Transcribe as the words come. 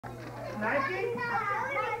Nike? You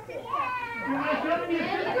want to show me your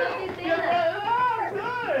sister? Oh,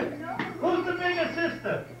 good. Who's the bigger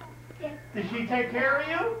sister? Does she take care of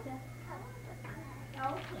you?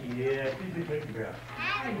 Yeah, she's a good girl.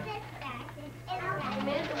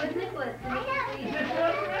 Samantha, where's Nicholas? Is this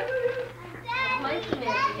My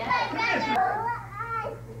Samantha, yes.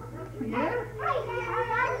 Yeah?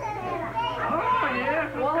 Oh,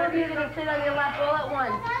 yeah. All of you gonna sit on your lap all at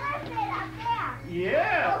once.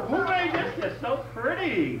 Yeah. Who made this? It's so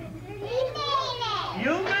pretty.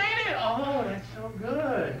 You made it? Oh, that's so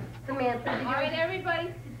good. Samantha, All right, everybody,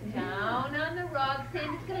 sit down on the rug.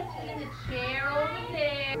 Sandy's gonna sit in the chair over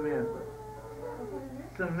there.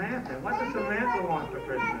 Samantha. What does Samantha want for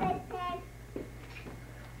Christmas?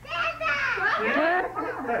 Yeah?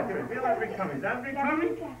 Feel that big tummy. Is that big tummy?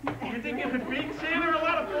 You think you could feed Santa a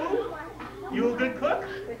lot of food? You a good cook?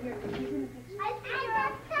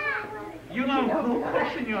 You know who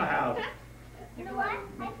cooks in your house? You know what?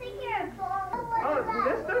 I think you're a ball. Oh,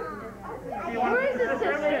 sister? Where is his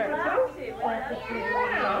sister?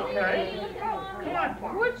 Yeah, okay. Come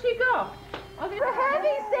on. Where'd she go? Oh, the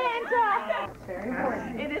heavy Santa! Very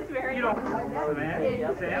important. It is very You don't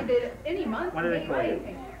Samantha? Sam? Any month. What do they call you?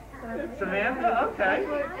 Samantha? Okay.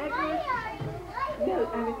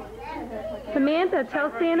 Samantha,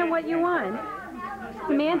 tell Santa what you want.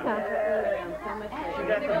 Samantha. She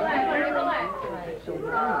got the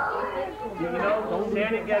you know,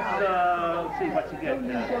 Santa gets, let's see what you get,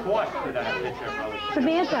 sauce for that picture.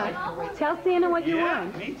 Samantha, tell Santa what you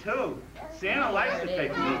want. Me too. Santa likes to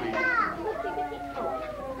take movies.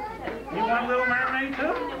 You want Little Mermaid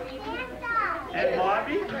too? And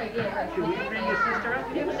Barbie? Should we bring your sister up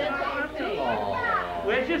here?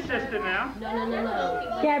 Where's your sister now?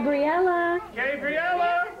 No. Gabriella.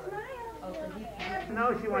 Gabriella!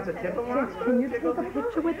 No, she wants a tickle box. Can you take a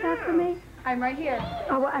picture with that for me? I'm right here.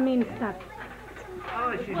 Oh, well, I mean, stop.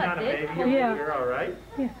 Oh, she's not a baby. Yeah. You're all right?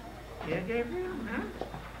 Yeah. Yeah, Gabriella? Huh?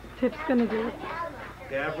 Tip's gonna do it.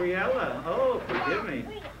 Gabriella. Oh, forgive me.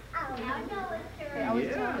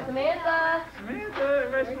 Yeah. Samantha. Samantha,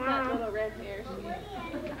 everybody smile. Little red hairs.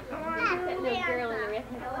 That little girl in the red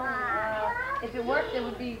hair. If it worked, it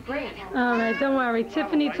would be great. All right, don't worry.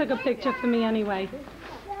 Tiffany took a picture for me anyway.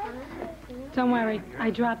 Don't worry. I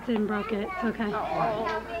dropped it and broke it. It's okay.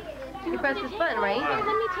 You press this button, right? Let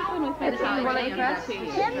me take one with me. This is the one that you press? Hey,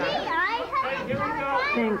 here we go.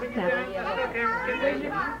 Thanks, Dad.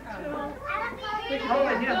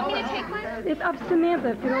 Hold it, yeah, hold it. It's up to Samantha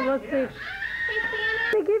if you don't look safe.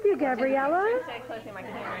 What did they give you, Gabriella?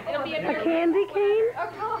 It'll be A candy cane?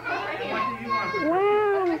 What do you want?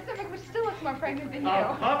 Wow. My stomach still looks more pregnant than you. A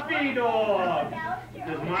puppy dog.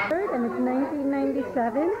 Does Mom... And it's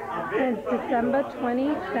 1997, and it's December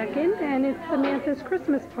 22nd, and it's Samantha's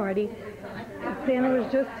Christmas party. Santa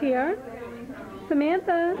was just here.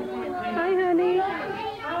 Samantha, hi honey. I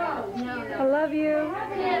love you.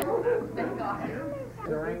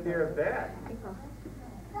 The reindeer a bat.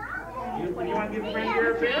 You want to give reindeer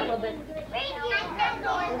a bat? This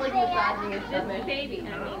baby, I mean, this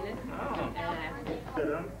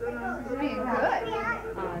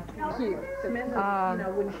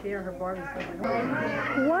wouldn't share her Barbie stuff.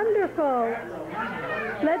 Wonderful.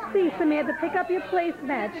 Let's see, Samantha, pick up your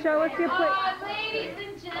placemat. Show us your place. Oh, ladies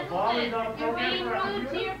and gentlemen, if you're being rude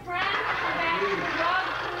to your friends, come back to the dog,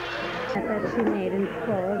 please. That she made in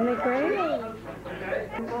full. Isn't it great?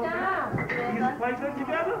 You can play good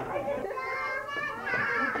together?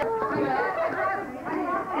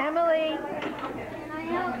 Emily.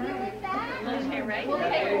 Okay, right? We'll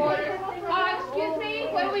take orders. Excuse me,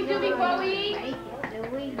 what do we do before we eat?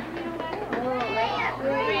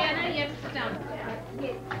 Brianna, you have to stump.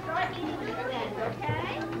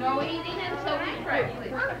 No eating until we pray,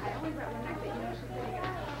 please.